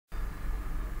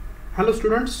Hello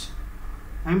students,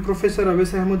 I am Professor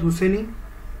Awais Ahmed Hussaini,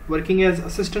 working as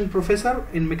Assistant Professor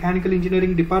in Mechanical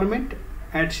Engineering Department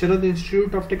at Sharad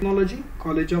Institute of Technology,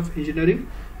 College of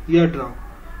Engineering, Yadra.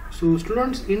 So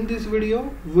students, in this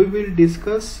video we will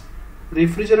discuss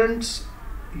refrigerants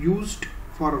used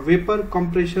for vapor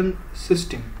compression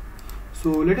system. So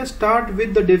let us start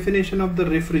with the definition of the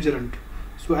refrigerant.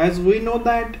 So as we know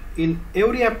that in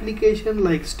every application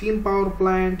like steam power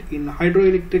plant, in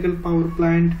hydroelectrical power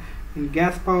plant, in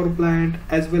gas power plant,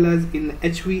 as well as in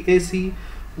HVAC,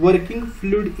 working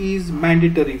fluid is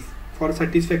mandatory for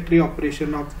satisfactory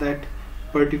operation of that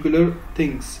particular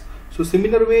things. So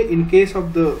similar way in case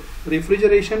of the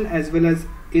refrigeration, as well as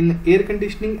in air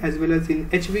conditioning, as well as in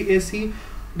HVAC,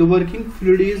 the working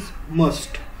fluid is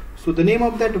must. So the name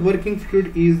of that working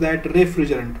fluid is that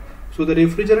refrigerant. So the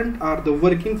refrigerant are the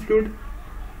working fluid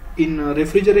in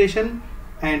refrigeration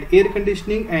and air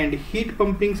conditioning and heat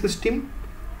pumping system.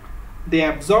 They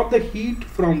absorb the heat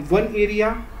from one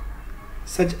area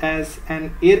such as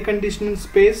an air conditioning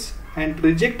space and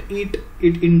reject it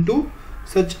into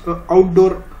such a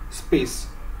outdoor space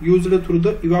used through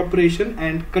the evaporation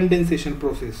and condensation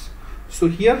process. So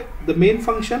here the main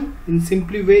function in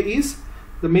simply way is,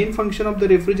 the main function of the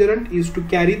refrigerant is to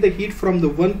carry the heat from the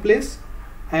one place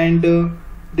and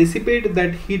dissipate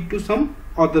that heat to some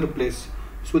other place.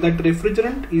 So that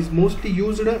refrigerant is mostly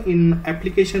used in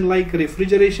application like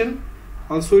refrigeration.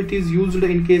 Also it is used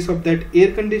in case of that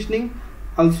air conditioning.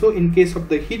 Also in case of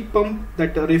the heat pump,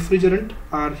 that refrigerant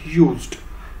are used.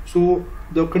 So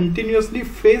the continuously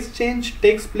phase change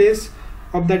takes place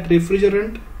of that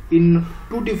refrigerant in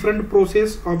two different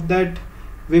process of that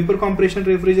vapor compression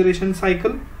refrigeration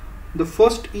cycle. The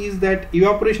first is that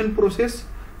evaporation process.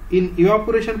 In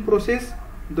evaporation process,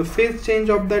 the phase change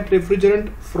of that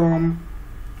refrigerant from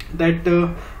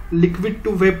that liquid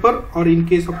to vapor, or in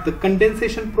case of the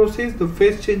condensation process, the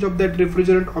phase change of that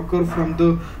refrigerant occur from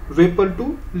the vapor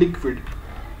to liquid.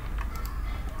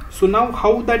 So now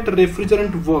how that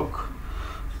refrigerant work?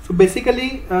 So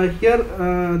basically here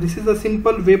this is a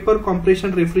simple vapor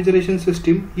compression refrigeration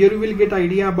system. Here you will get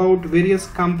idea about various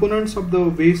components of the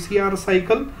VCR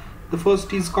cycle. The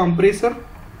first is compressor,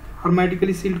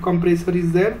 hermetically sealed compressor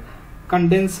is there,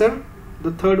 condenser,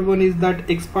 the third one is that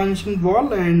expansion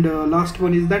valve, and last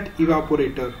one is that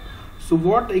evaporator. So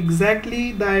what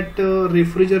exactly that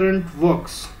refrigerant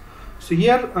works? So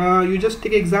here you just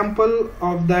take example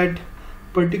of that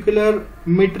particular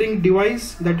metering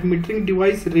device. That metering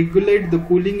device regulate the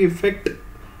cooling effect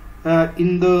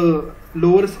in the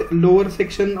lower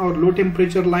section or low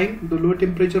temperature line. The low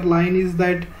temperature line is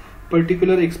that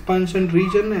particular expansion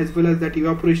region as well as that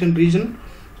evaporation region.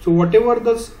 So whatever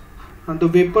the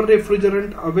vapor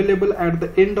refrigerant available at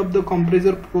the end of the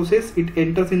compressor process, it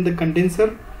enters in the condenser,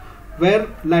 where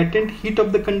latent heat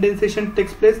of the condensation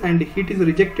takes place and heat is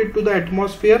rejected to the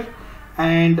atmosphere.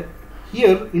 And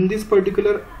here in this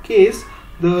particular case,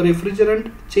 the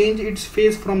refrigerant change its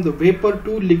phase from the vapor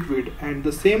to liquid, and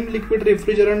the same liquid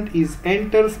refrigerant is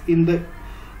enters in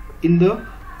the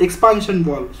expansion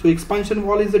valve. So expansion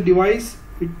valve is a device,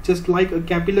 it's just like a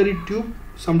capillary tube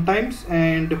sometimes,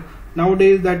 and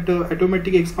nowadays that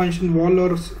automatic expansion valve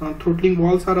or throttling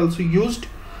valves are also used.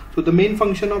 So the main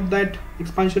function of that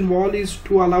expansion valve is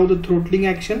to allow the throttling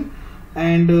action,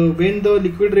 and when the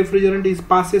liquid refrigerant is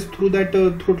passes through that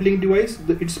throttling device,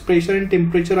 its pressure and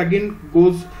temperature again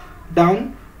goes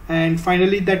down, and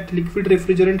finally that liquid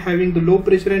refrigerant having the low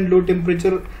pressure and low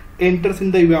temperature enters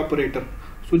in the evaporator.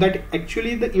 So that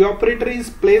actually the evaporator is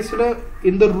placed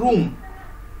in the room.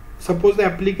 Suppose the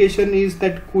application is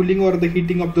that cooling or the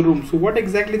heating of the room. So what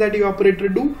exactly that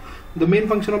evaporator do? The main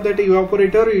function of that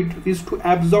evaporator is to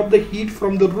absorb the heat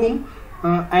from the room,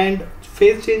 and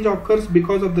phase change occurs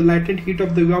because of the latent heat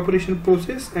of the evaporation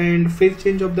process, and phase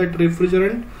change of that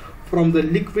refrigerant from the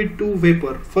liquid to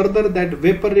vapor. Further, that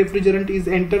vapor refrigerant is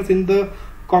enters in the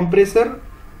compressor.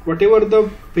 Whatever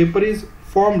the vapor is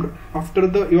formed after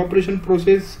the evaporation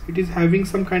process, it is having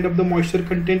some kind of the moisture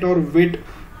content or wet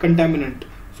contaminant.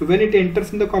 So when it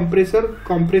enters in the compressor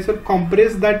compress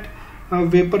that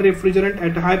vapor refrigerant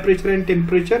at high pressure and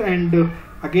temperature, and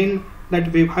again that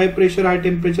high pressure high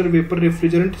temperature vapor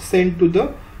refrigerant sent to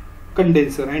the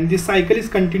condenser, and this cycle is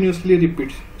continuously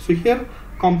repeats. So here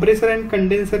compressor and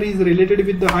condenser is related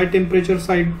with the high temperature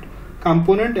side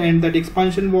component, and that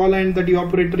expansion valve and that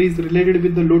evaporator is related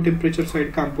with the low temperature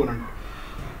side component.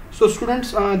 So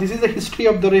students, this is the history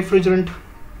of the refrigerant.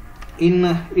 In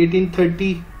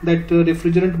 1830, that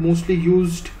refrigerant mostly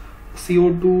used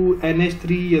CO2,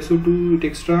 NH3, SO2,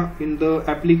 etc. in the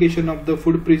application of the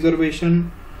food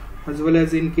preservation, as well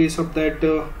as in case of that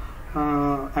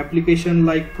application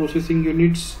like processing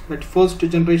units, that first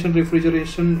generation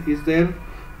refrigeration is there.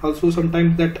 Also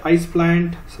sometimes that ice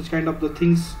plant, such kind of the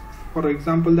things. For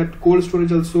example, that cold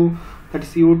storage also, that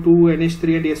CO2,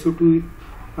 NH3 and SO2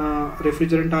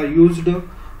 refrigerant are used.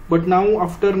 But now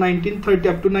after 1930,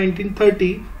 up to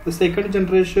 1930, the second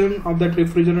generation of that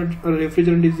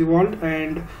refrigerant is evolved,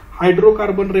 and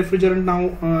hydrocarbon refrigerant now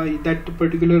that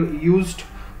particular used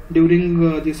during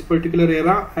this particular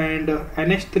era, and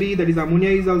NH3, that is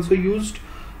ammonia, is also used.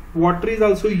 Water is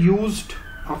also used.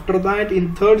 After that,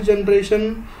 in third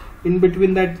generation, in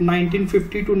between that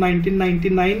 1950 to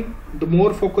 1999, the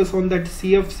more focus on that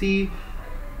CFC,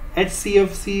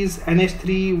 HCFCs,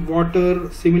 NH3, water.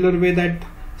 Similar way that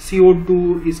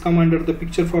CO2 is come under the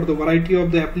picture for the variety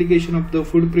of the application of the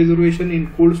food preservation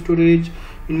in cold storage,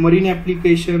 in marine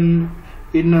application,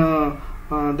 in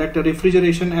that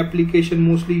refrigeration application,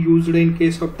 mostly used in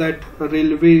case of that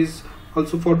railways,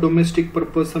 also for domestic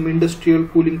purpose, some industrial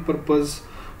cooling purpose.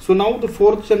 So now the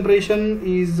fourth generation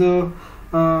is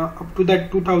up to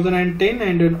that 2010,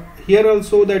 and here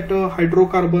also that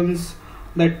hydrocarbons,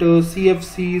 that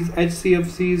CFCs,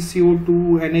 HCFCs, CO2,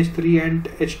 NH3 and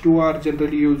H2 are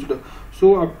generally used.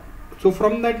 So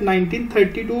from that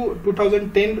 1930 to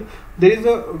 2010, there is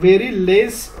a very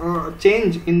less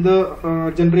change in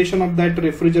the generation of that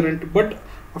refrigerant. But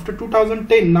after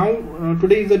 2010, now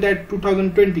today is that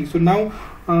 2020. So now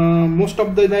most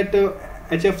of the that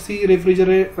HFC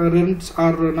refrigerants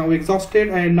are now exhausted,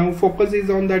 and now focus is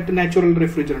on that natural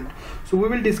refrigerant. So we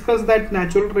will discuss that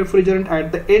natural refrigerant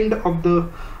at the end of the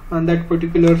that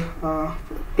particular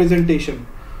presentation.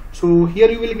 So here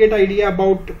you will get idea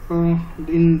about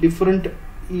in different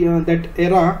that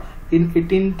era. In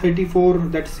 1834,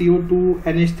 that CO2,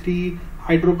 NH3,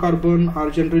 hydrocarbon are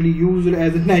generally used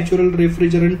as a natural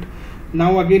refrigerant.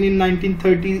 Now again in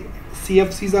 1930,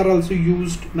 CFCs are also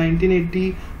used.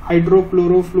 1980,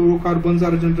 hydrochlorofluorocarbons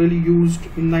are generally used.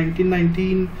 In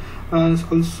 1919,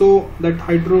 also that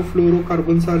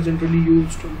hydrofluorocarbons are generally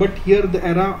used. But here the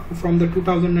era from the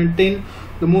 2010,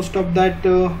 the most of that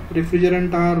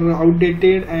refrigerant are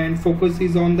outdated, and focus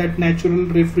is on that natural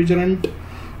refrigerant.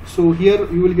 So here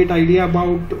you will get idea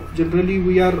about, generally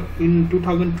we are in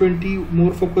 2020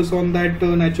 more focus on that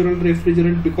natural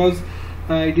refrigerant, because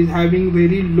it is having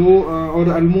very low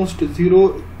or almost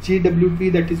zero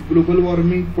GWP, that is global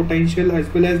warming potential, as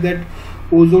well as that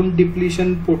ozone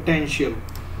depletion potential.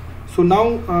 So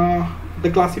now the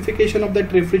classification of that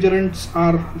refrigerants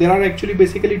are, there are actually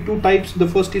basically two types. The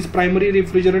first is primary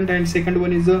refrigerant and second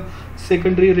one is a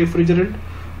secondary refrigerant.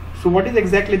 So what is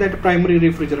exactly that primary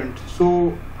refrigerant?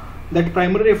 So that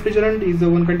primary refrigerant is the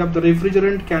one kind of the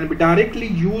refrigerant can be directly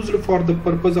used for the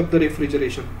purpose of the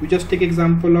refrigeration. We just take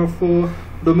example of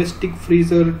domestic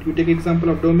freezer, you take example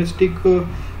of domestic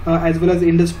as well as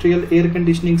industrial air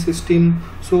conditioning system.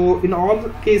 So in all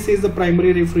cases the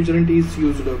primary refrigerant is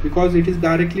used because it is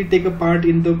directly take a part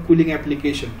in the cooling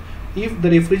application. If the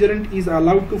refrigerant is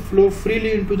allowed to flow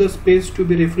freely into the space to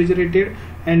be refrigerated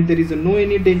and there is no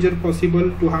any danger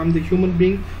possible to harm the human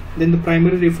being, then the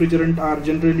primary refrigerant are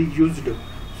generally used.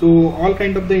 So all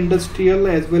kind of the industrial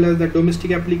as well as the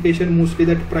domestic application, mostly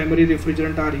that primary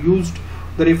refrigerant are used.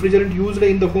 The refrigerant used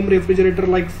in the home refrigerator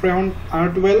like Freon,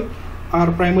 R12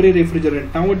 are primary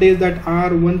refrigerant. Nowadays that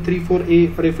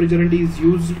R134A refrigerant is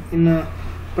used in a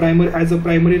as a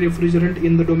primary refrigerant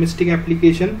in the domestic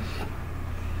application.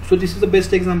 So this is the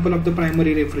best example of the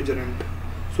primary refrigerant.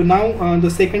 So now the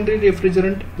secondary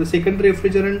refrigerant,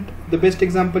 the best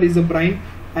example is the brine,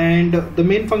 and the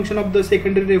main function of the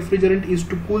secondary refrigerant is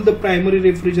to cool the primary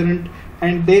refrigerant,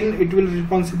 and then it will be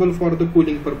responsible for the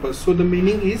cooling purpose. So the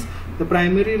meaning is the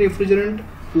primary refrigerant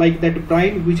like that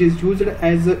brine, which is used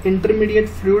as an intermediate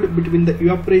fluid between the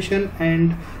evaporation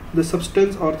and the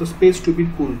substance or the space to be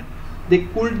cooled. They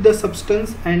cooled the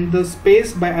substance and the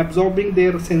space by absorbing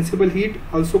their sensible heat,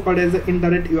 also called as the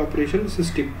indirect evaporation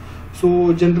system.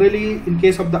 So generally in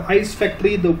case of the ice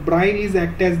factory, the brine is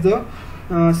act as the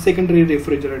secondary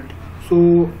refrigerant.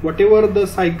 So whatever the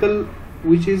cycle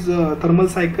which is thermal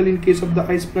cycle in case of the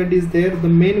ice plant is there, the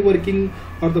main working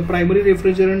or the primary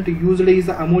refrigerant usually is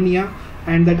ammonia,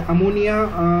 and that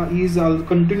ammonia is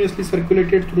continuously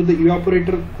circulated through the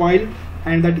evaporator coil,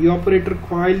 and that evaporator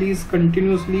coil is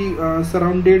continuously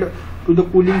surrounded to the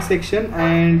cooling section,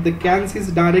 and the cans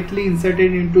is directly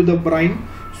inserted into the brine.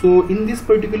 So in this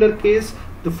particular case,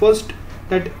 the first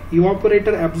that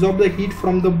evaporator absorb the heat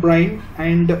from the brine,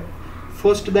 and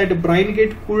first that brine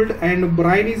get cooled, and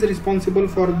brine is responsible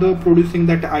for the producing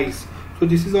that ice. So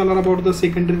this is all about the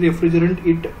secondary refrigerant.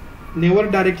 It never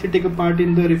directly take a part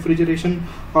in the refrigeration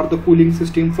or the cooling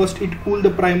system. First it cool the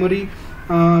primary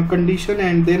condition,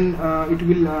 and then it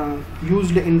will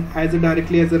used in as a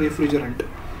directly as a refrigerant.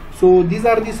 So these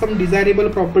are the some desirable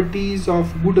properties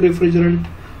of good refrigerant.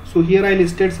 So here I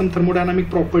listed some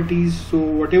thermodynamic properties. So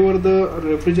whatever the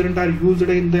refrigerant are used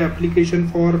in the application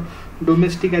for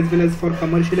domestic as well as for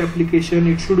commercial application,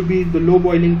 it should be the low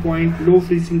boiling point, low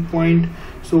freezing point,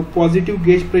 so positive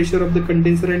gauge pressure of the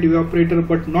condenser and evaporator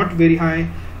but not very high,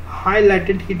 high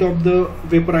latent heat of the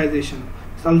vaporization.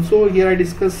 So also here I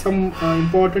discussed some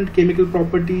important chemical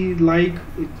property like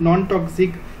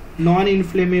non-toxic,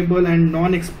 non-inflammable and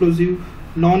non-explosive,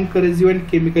 non-corrosive and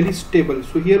chemically stable.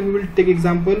 So here we will take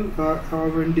example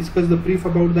and discuss the brief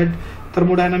about that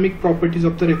thermodynamic properties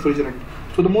of the refrigerant.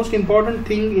 So the most important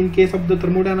thing in case of the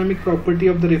thermodynamic property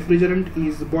of the refrigerant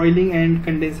is boiling and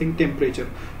condensing temperature.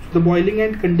 So the boiling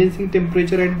and condensing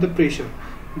temperature and the pressure.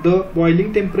 The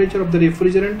boiling temperature of the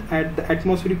refrigerant at the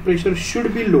atmospheric pressure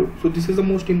should be low. So this is the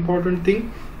most important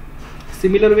thing.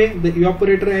 Similar way, the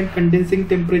evaporator and condensing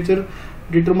temperature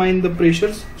determine the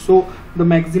pressures. So the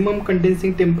maximum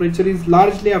condensing temperature is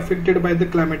largely affected by the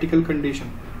climatical condition.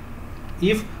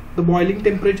 If the boiling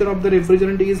temperature of the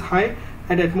refrigerant is high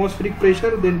at atmospheric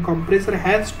pressure, then compressor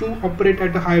has to operate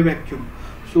at a high vacuum.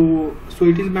 So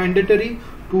it is mandatory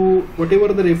to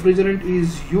whatever the refrigerant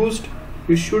is used,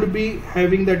 you should be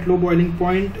having that low boiling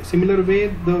point. Similar way,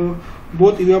 the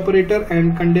both evaporator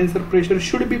and condenser pressure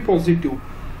should be positive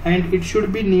and it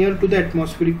should be near to the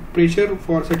atmospheric pressure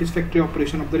for satisfactory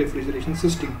operation of the refrigeration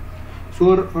system.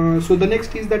 So the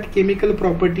next is that chemical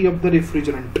property of the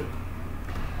refrigerant.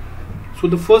 So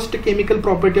the first chemical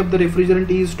property of the refrigerant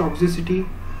is toxicity.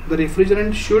 The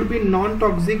refrigerant should be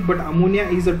non-toxic, but ammonia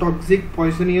is a toxic,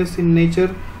 poisonous in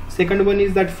nature. Second one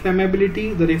is that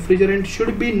flammability. The refrigerant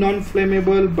should be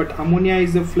non-flammable, but ammonia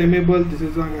is a flammable. This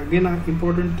is again an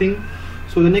important thing.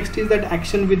 So the next is that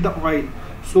action with the oil.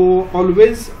 So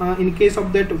always in case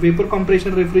of that vapor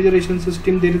compression refrigeration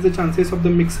system, there is a chances of the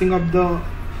mixing of the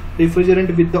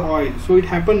refrigerant with the oil. So it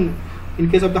happen in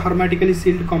case of the hermetically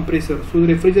sealed compressor. So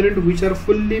the refrigerant which are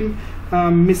fully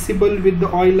miscible with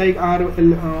the oil like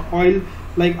R11,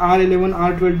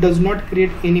 R12 does not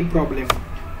create any problem.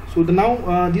 So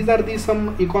now these are the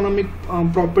some economic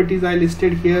properties I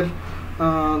listed here.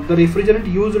 The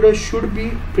refrigerant used should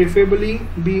be preferably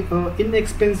be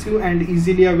inexpensive and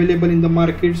easily available in the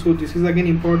market. So this is again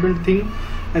important thing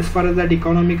as far as that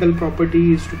economical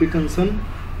property is to be concerned.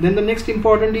 Then the next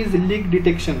important is leak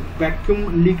detection,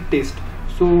 vacuum leak test.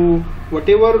 So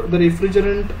whatever the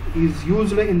refrigerant is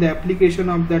used in the application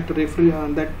of that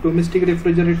that domestic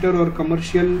refrigerator or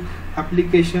commercial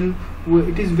application,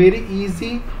 it is very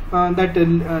easy that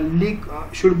leak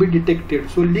should be detected.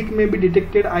 So leak may be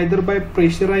detected either by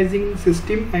pressurizing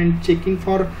system and checking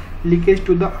for leakage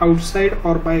to the outside,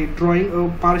 or by drawing a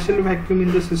partial vacuum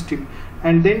in the system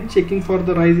and then checking for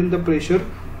the rise in the pressure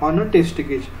on a test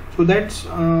gauge. So that's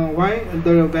why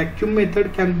the vacuum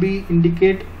method can be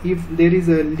indicate if there is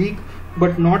a leak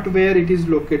but not where it is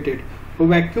located. A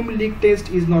vacuum leak test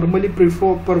is normally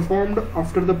performed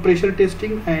after the pressure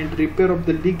testing and repair of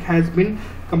the leak has been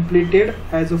completed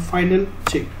as a final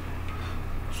check.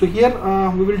 So here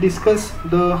we will discuss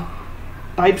the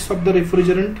types of the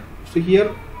refrigerant. So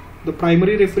here the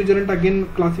primary refrigerant again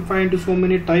classified into so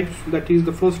many types. That is,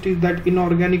 the first is that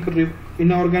inorganic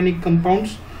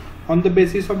compounds. On the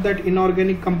basis of that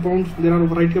inorganic compounds, there are a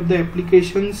variety of the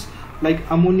applications like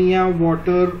ammonia,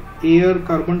 water, air,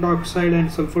 carbon dioxide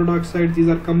and sulfur dioxide. These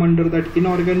are come under that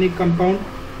inorganic compound.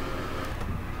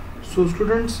 So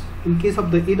students, in case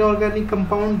of the inorganic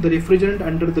compound, the refrigerant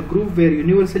under the group were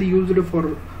universally used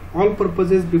for all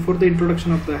purposes before the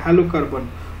introduction of the halocarbon.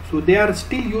 So they are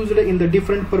still used in the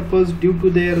different purpose due to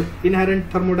their inherent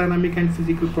thermodynamic and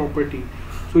physical property.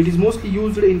 So it is mostly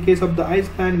used in case of the ice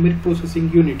plant milk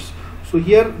processing units. So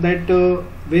here that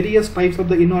various types of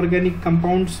the inorganic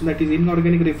compounds, that is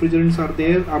inorganic refrigerants, are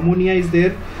there. Ammonia is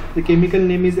there. The chemical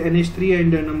name is NH3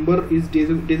 and the number is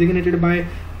designated by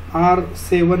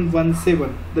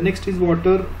R717. The next is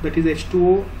water, that is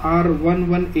H2O,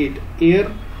 R118.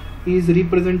 Air is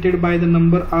represented by the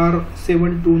number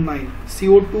R729.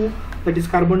 CO2, that is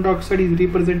carbon dioxide, is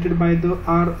represented by the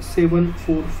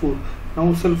R744.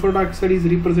 Now sulfur dioxide is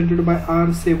represented by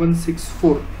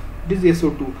R764. It is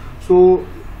SO2. So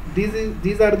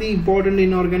these are the important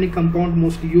inorganic compound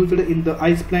mostly used in the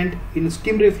ice plant, in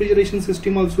steam refrigeration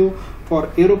system also, for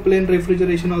aeroplane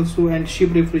refrigeration also, and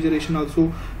ship refrigeration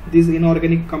also. These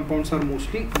inorganic compounds are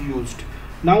mostly used.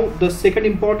 Now the second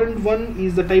important one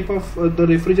is the type of the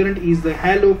refrigerant is the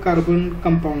halocarbon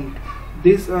compound.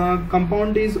 This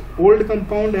compound is old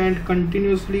compound and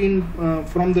continuously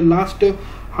from the last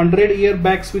 100 years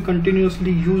back we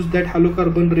continuously use that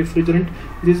halocarbon refrigerant.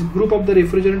 This group of the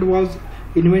refrigerant was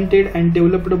invented and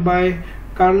developed by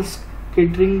Carl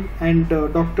Kettering and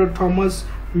Dr. Thomas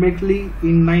Medley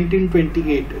in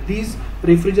 1928. These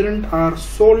refrigerants are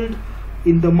sold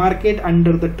in the market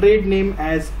under the trade name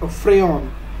as a Freon.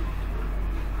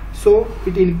 So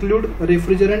it includes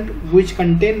refrigerant which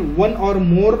contain one or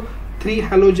more 3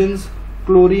 halogens,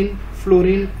 chlorine,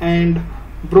 fluorine and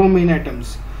bromine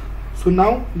atoms. So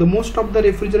now the most of the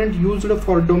refrigerant used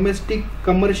for domestic,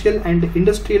 commercial and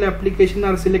industrial application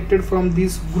are selected from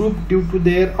this group due to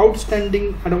their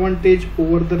outstanding advantage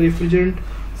over the refrigerant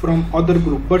from other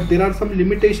group. But there are some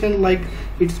limitations like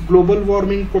its global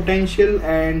warming potential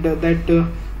and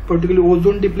that particularly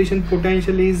ozone depletion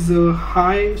potential is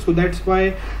high. So that's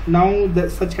why now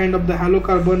such kind of the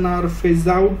halocarbon are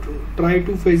try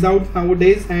to phase out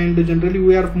nowadays, and generally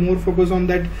we are more focused on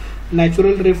that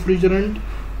natural refrigerant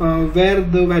where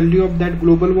the value of that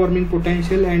global warming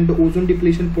potential and ozone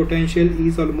depletion potential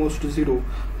is almost zero.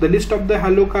 The list of the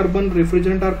halocarbon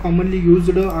refrigerant are commonly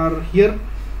used are here.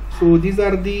 So these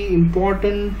are the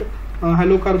important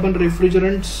halocarbon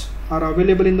refrigerants are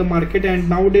available in the market, and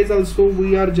nowadays also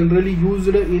we are generally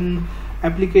used in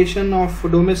application of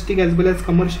domestic as well as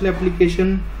commercial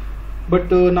application.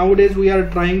 But nowadays we are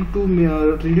trying to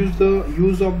reduce the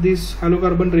use of this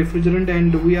halocarbon refrigerant,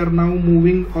 and we are now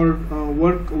moving or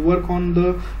work on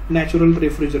the natural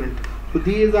refrigerant. So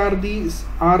these are these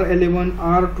R11,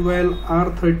 R12,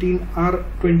 R13,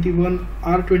 R21,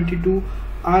 R22,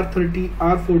 R30,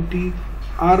 R40,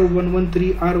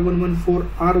 R113, R114,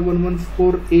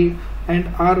 R114A and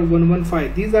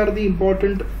R115. These are the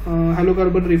important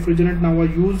halocarbon refrigerant now are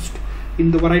used in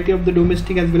the variety of the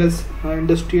domestic as well as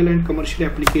industrial and commercial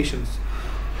applications.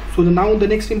 So now the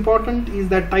next important is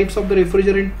that types of the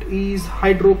refrigerant is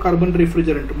hydrocarbon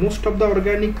refrigerant. Most of the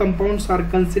organic compounds are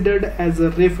considered as a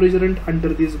refrigerant under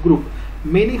this group.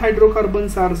 Many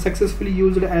hydrocarbons are successfully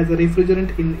used as a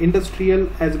refrigerant in industrial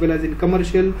as well as in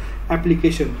commercial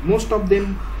application. Most of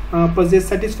them possess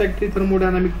satisfactory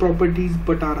thermodynamic properties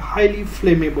but are highly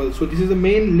flammable. So this is the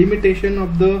main limitation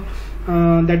of the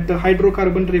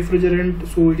hydrocarbon refrigerant.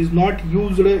 So it is not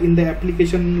used in the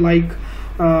application like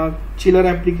chiller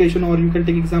application, or you can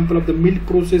take example of the milk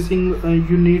processing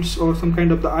units or some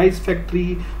kind of the ice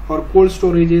factory or cold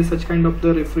storages. Such kind of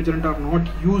the refrigerant are not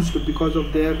used because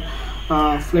of their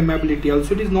flammability.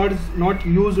 Also it is not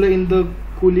used in the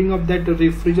cooling of that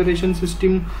refrigeration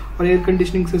system or air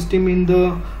conditioning system in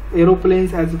the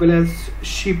aeroplanes as well as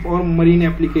ship or marine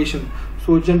application.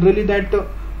 So generally that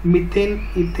methane,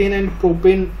 ethane and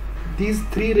propane, these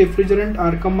 3 refrigerant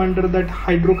are come under that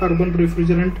hydrocarbon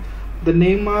refrigerant. The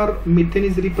name are methane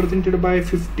is represented by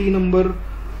 50 number,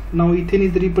 now ethane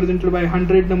is represented by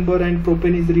 100 number and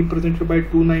propane is represented by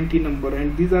 290 number,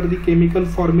 and these are the chemical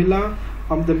formula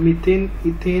of the methane,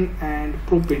 ethane and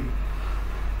propane.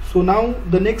 So now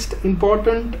the next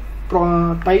important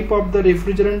type of the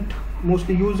refrigerant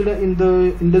mostly used in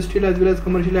the industrial as well as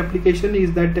commercial application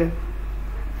is that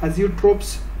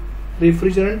azeotrope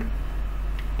refrigerant.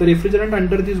 The refrigerant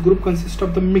under this group consists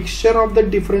of the mixture of the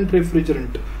different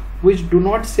refrigerant which do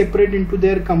not separate into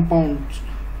their compounds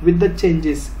with the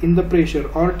changes in the pressure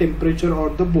or temperature or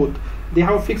the both. They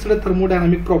have fixed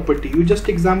thermodynamic property. You just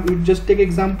take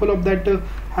example of that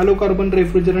halocarbon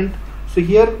refrigerant. So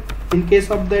here in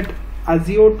case of that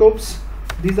azeotopes,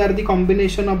 these are the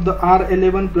combination of the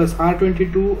R11 plus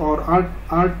R22 or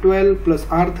R12 plus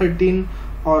R13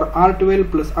 or R12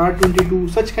 plus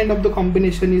R22. Such kind of the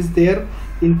combination is there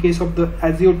in case of the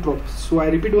azeotropes. So I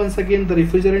repeat once again, the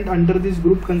refrigerant under this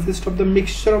group consists of the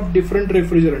mixture of different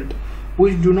refrigerant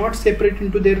which do not separate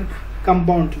into their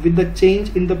compounds with the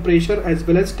change in the pressure as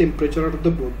well as temperature of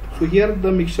the both. So here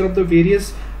the mixture of the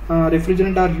various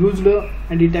refrigerant are used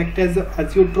and it acts as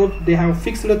azeotrope. They have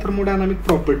fixed thermodynamic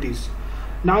properties.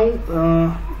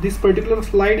 Now this particular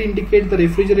slide indicates the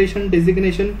refrigeration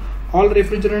designation. All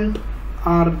refrigerant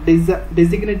are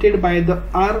designated by the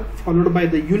R followed by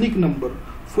the unique number.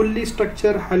 Fully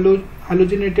structured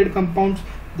halogenated compounds,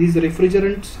 these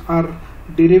refrigerants are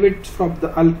derived from the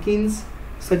alkenes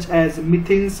such as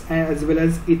methanes as well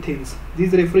as ethanes.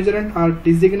 These refrigerants are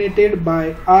designated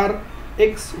by R,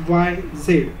 X, Y,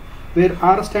 Z, where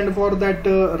R stand for that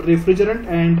refrigerant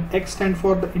and X stand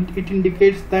for it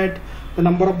indicates that the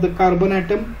number of the carbon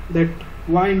atom, that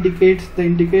Y indicates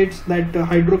that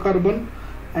hydrocarbon,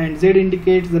 and Z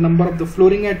indicates the number of the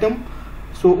fluorine atom.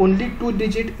 So only 2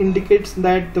 digit indicates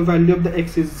that the value of the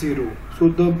X is 0. So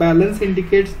the balance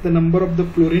indicates the number of the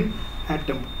fluorine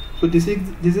atom. So this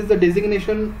is the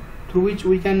designation through which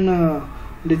we can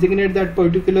designate that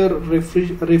particular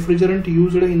refrigerant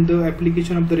used in the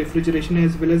application of the refrigeration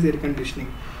as well as air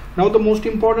conditioning. Now the most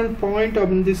important point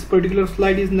of this particular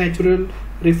slide is natural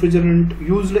refrigerant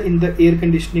used in the air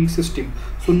conditioning system.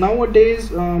 So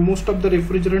nowadays most of the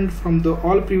refrigerant from the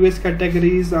all previous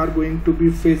categories are going to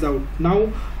be phased out.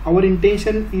 Now our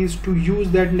intention is to use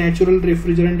that natural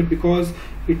refrigerant because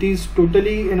it is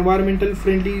totally environmental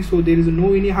friendly, so there is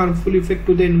no any harmful effect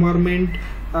to the environment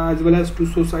as well as to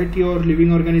society or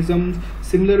living organisms.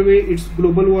 Similar way, its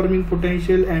global warming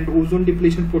potential and ozone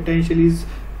depletion potential is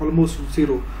almost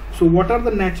zero. So what are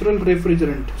the natural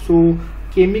refrigerant? So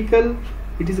chemical,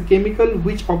 it is a chemical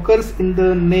which occurs in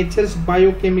the nature's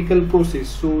biochemical process.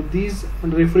 So these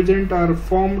refrigerant are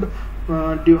formed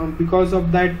because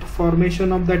of that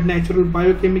formation of that natural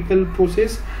biochemical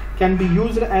process, can be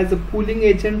used as a cooling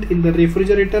agent in the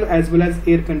refrigerator as well as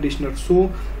air conditioner.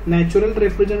 So natural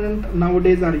refrigerant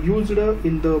nowadays are used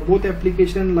in the both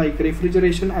application like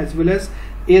refrigeration as well as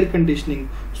air conditioning.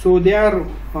 So they are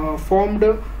formed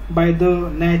by the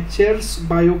nature's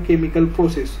biochemical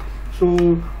process.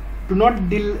 So do not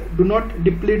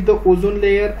deplete the ozone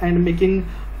layer and making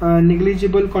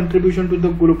negligible contribution to the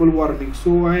global warming.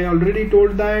 So I already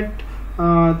told that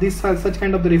such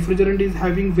kind of the refrigerant is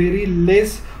having very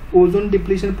less ozone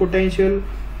depletion potential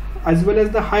as well as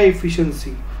the high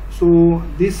efficiency. So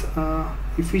this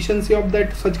efficiency of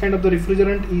that such kind of the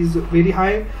refrigerant is very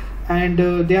high, and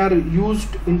they are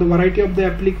used in the variety of the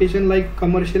application like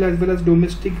commercial as well as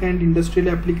domestic and industrial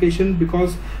application,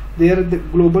 because there the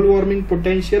global warming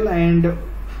potential and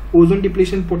ozone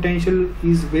depletion potential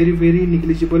is very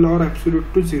negligible or absolute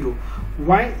to zero.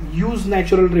 Why use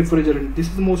natural refrigerant? This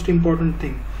is the most important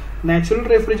thing. Natural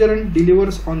refrigerant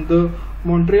delivers on the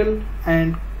Montreal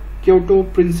and Kyoto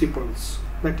principles,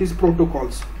 that is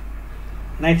protocols.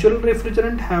 Natural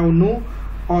refrigerant have no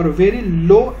or very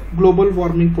low global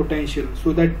warming potential.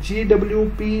 So that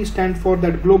GWP stand for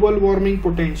that global warming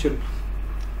potential.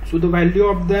 So the value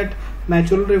of that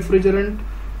natural refrigerant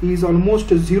is almost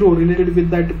zero related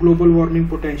with that global warming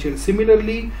potential.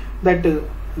 Similarly, that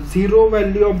zero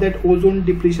value of that ozone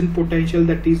depletion potential,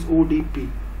 that is ODP.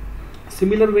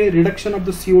 Similar way, reduction of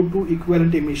the CO2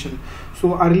 equivalent emission.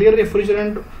 So earlier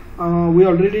refrigerant we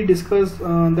already discussed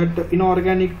that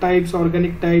inorganic types,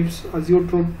 organic types,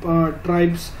 azeotrope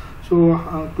types, so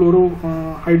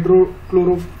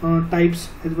hydrochloro types,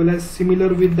 as well as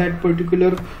similar with that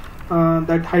particular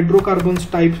that hydrocarbons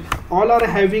types, all are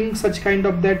having such kind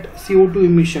of that CO2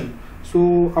 emission.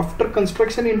 So after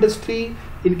construction industry,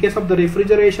 in case of the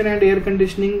refrigeration and air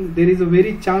conditioning, there is a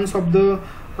very chance of the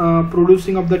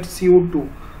producing of that CO2.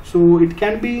 So it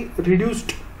can be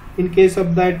reduced in case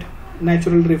of that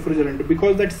natural refrigerant,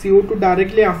 because that CO2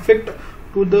 directly affect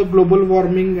to the global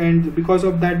warming, and because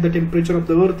of that the temperature of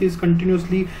the earth is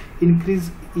continuously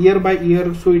increase year by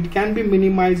year. So it can be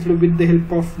minimized with the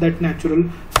help of that natural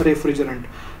refrigerant.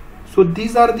 So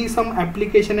these are the some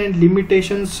application and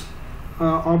limitations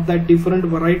of that different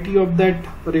variety of that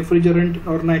refrigerant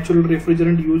or natural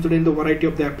refrigerant used in the variety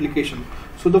of the application.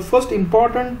 So the first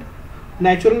important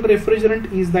natural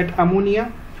refrigerant is that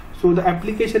ammonia. So the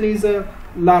application is a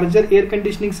larger air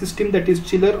conditioning system, that is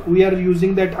chiller. We are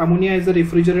using that ammonia as a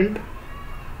refrigerant.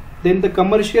 Then the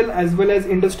commercial as well as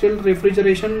industrial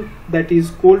refrigeration, that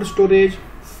is cold storage,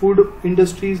 food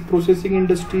industries, processing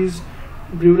industries,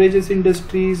 beverages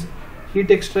industries, heat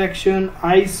extraction,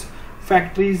 ice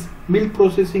factories, milk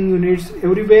processing units,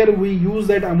 everywhere we use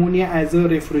that ammonia as a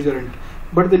refrigerant.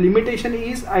 But the limitation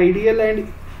is ideal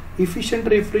and efficient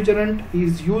refrigerant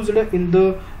is used in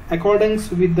the accordance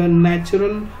with the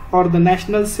natural or the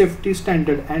national safety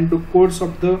standard and the codes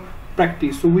of the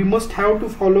practice. So we must have to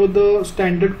follow the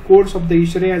standard codes of the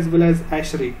ISHRE as well as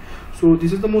ASHRE. So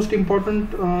this is the most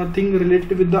important thing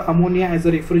related with the ammonia as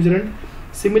a refrigerant.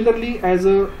 Similarly, as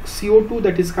a CO2,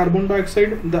 that is carbon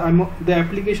dioxide, the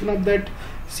application of that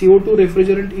CO2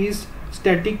 refrigerant is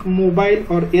static mobile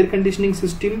or air conditioning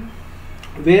system,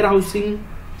 warehousing,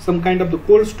 some kind of the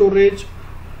cold storage,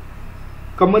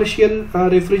 commercial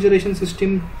refrigeration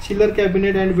system, chiller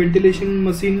cabinet and ventilation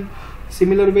machine.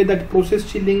 Similar way, that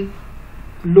process chilling,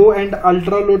 low and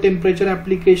ultra low temperature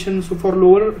application. So for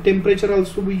lower temperature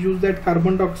also we use that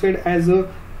carbon dioxide as a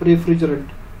refrigerant.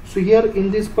 So here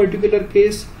in this particular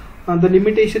case the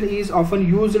limitation is often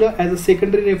used as a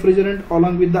secondary refrigerant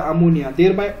along with the ammonia,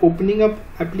 thereby opening up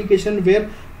application where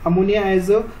ammonia as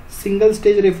a single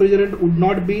stage refrigerant would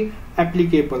not be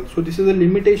applicable. So this is a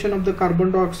limitation of the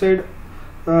carbon dioxide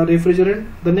refrigerant.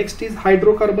 The next is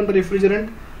hydrocarbon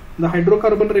refrigerant. The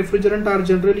hydrocarbon refrigerant are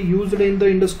generally used in the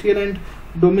industrial and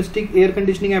domestic air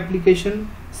conditioning application.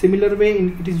 Similar way,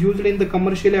 it is used in the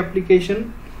commercial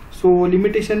application. So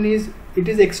limitation is it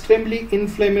is extremely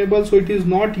inflammable, so it is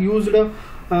not used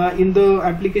in the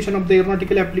application of the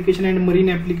aeronautical application and marine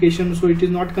application, so it is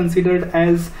not considered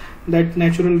as that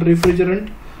natural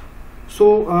refrigerant.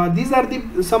 So these are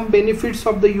the some benefits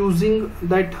of the using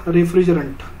that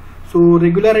refrigerant. So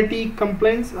regularity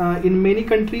compliance, in many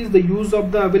countries the use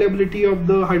of the availability of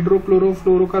the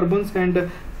hydrochlorofluorocarbons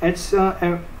and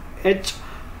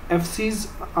HFCs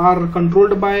are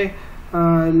controlled by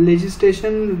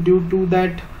legislation due to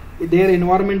that their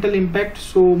environmental impact.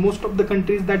 So most of the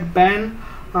countries that ban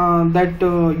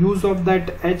use of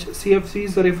that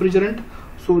HCFCs refrigerant.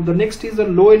 So the next is a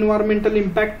low environmental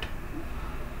impact.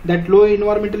 That low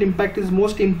environmental impact is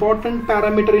most important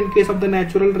parameter in case of the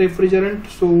natural refrigerant.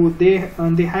 So they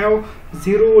have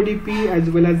zero ODP as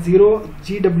well as zero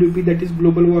GWP, that is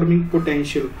global warming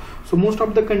potential. So most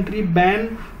of the country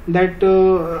ban that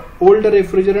old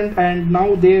refrigerant, and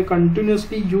now they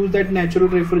continuously use that natural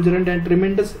refrigerant, and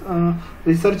tremendous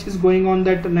research is going on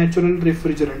that natural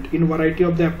refrigerant in variety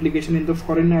of the application in the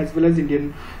foreign as well as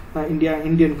Indian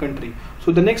country.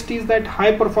 So the next is that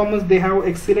high performance, they have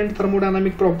excellent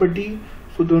thermodynamic property.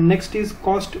 So the next is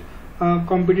cost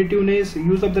competitiveness.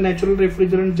 Use of the natural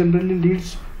refrigerant generally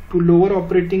leads to lower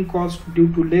operating cost due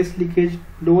to less leakage,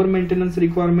 lower maintenance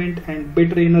requirement, and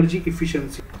better energy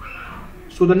efficiency.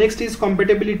 So the next is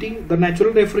compatibility. The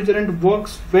natural refrigerant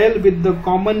works well with the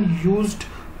common used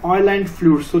oil and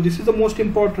fluids. So this is the most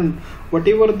important.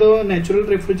 Whatever the natural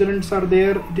refrigerants are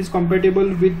there, it is compatible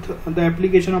with the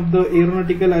application of the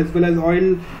aeronautical as well as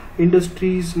oil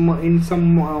industries. In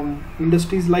some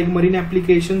industries like marine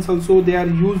applications also they are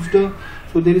used,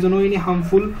 so there is no any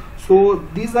harmful. So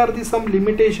these are the some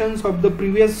limitations of the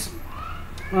previous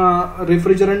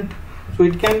refrigerant. So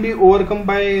it can be overcome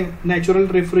by natural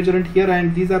refrigerant here,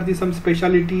 and these are the some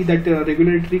speciality that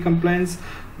regulatory compliance,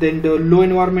 then the low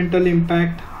environmental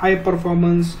impact, high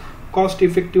performance, cost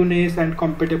effectiveness, and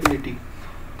compatibility.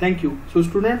 Thank you. So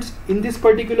students, in this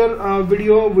particular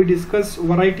video we discuss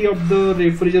variety of the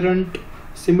refrigerant,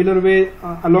 similar way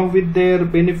along with their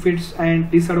benefits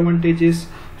and disadvantages.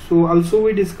 So also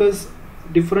we discuss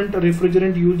different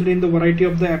refrigerant used in the variety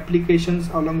of the applications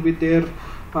along with their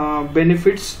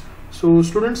benefits. So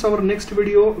students, our next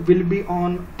video will be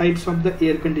on types of the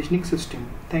air conditioning system.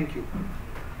 Thank you.